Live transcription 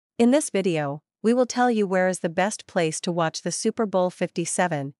In this video, we will tell you where is the best place to watch the Super Bowl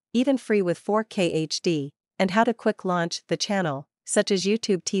LVII, even free with 4K HD, and how to quick launch the channel, such as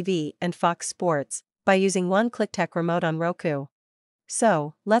YouTube TV and Fox Sports, by using one-click tech remote on Roku.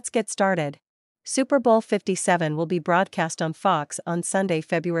 So, let's get started. Super Bowl LVII will be broadcast on Fox on Sunday,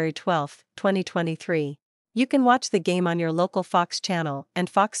 February 12, 2023. You can watch the game on your local Fox channel and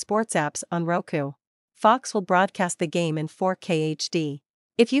Fox Sports apps on Roku. Fox will broadcast the game in 4K HD.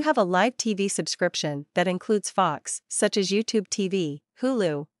 If you have a live TV subscription that includes Fox, such as YouTube TV,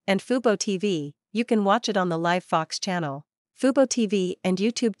 Hulu, and Fubo TV, you can watch it on the live Fox channel. Fubo TV and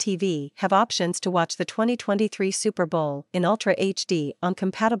YouTube TV have options to watch the 2023 Super Bowl in Ultra HD on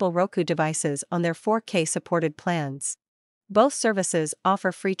compatible Roku devices on their 4K supported plans. Both services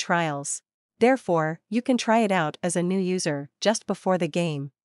offer free trials. Therefore, you can try it out as a new user just before the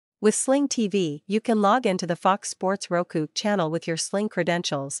game. With Sling TV, you can log into the Fox Sports Roku channel with your Sling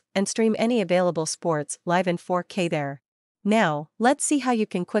credentials and stream any available sports live in 4K there. Now, let's see how you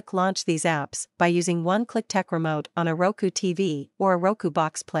can quick launch these apps by using one-click tech remote on a Roku TV or a Roku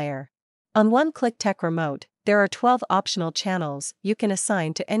box player. On one-click tech remote, there are 12 optional channels you can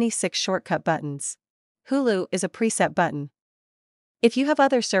assign to any 6 shortcut buttons. Hulu is a preset button. If you have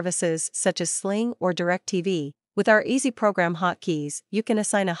other services such as Sling or DirectTV, with our easy program hotkeys, you can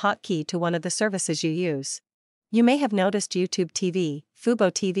assign a hotkey to one of the services you use. You may have noticed YouTube TV,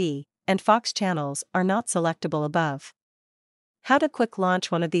 Fubo TV, and Fox channels are not selectable above. How to quick launch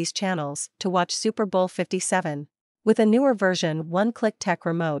one of these channels to watch Super Bowl LVII. With a newer version one-click tech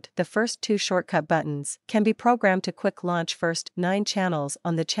remote, the first 2 shortcut buttons can be programmed to quick launch first 9 channels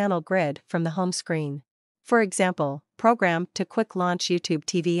on the channel grid from the home screen. For example, program to quick launch YouTube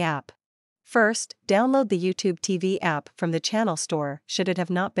TV app. First, download the YouTube TV app from the channel store should it have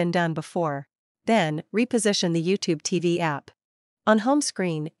not been done before. Then, reposition the YouTube TV app. On home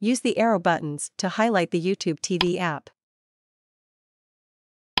screen, use the arrow buttons to highlight the YouTube TV app.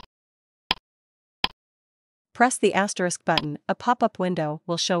 Press the asterisk button, a pop-up window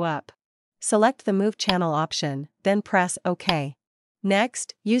will show up. Select the Move Channel option, then press OK.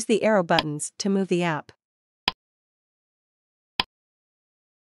 Next, use the arrow buttons to move the app.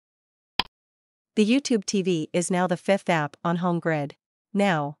 The YouTube TV is now the 5th app on home grid.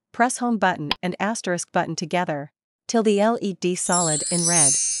 Now, press Home button and asterisk button together, till the LED solid in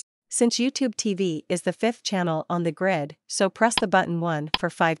red. Since YouTube TV is the 5th channel on the grid, so press the button 1 for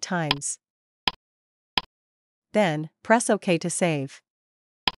 5 times. Then, press OK to save.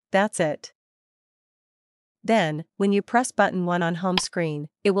 That's it. Then, when you press button 1 on home screen,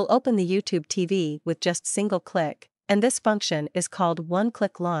 it will open the YouTube TV with just single click, and this function is called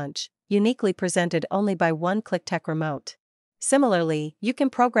one-click launch, uniquely presented only by one-click tech remote. Similarly, you can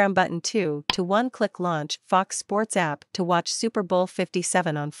program button 2 to one-click launch Fox Sports app to watch Super Bowl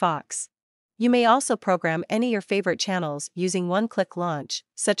LVII on Fox. You may also program any of your favorite channels using one-click launch,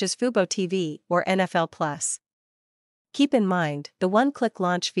 such as Fubo TV or NFL+. Keep in mind, the one-click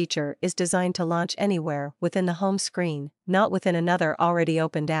launch feature is designed to launch anywhere within the home screen, not within another already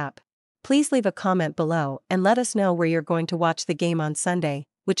opened app. Please leave a comment below and let us know where you're going to watch the game on Sunday,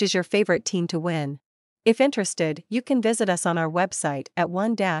 which is your favorite team to win. If interested, you can visit us on our website at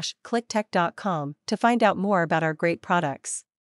one-clicktech.com to find out more about our great products.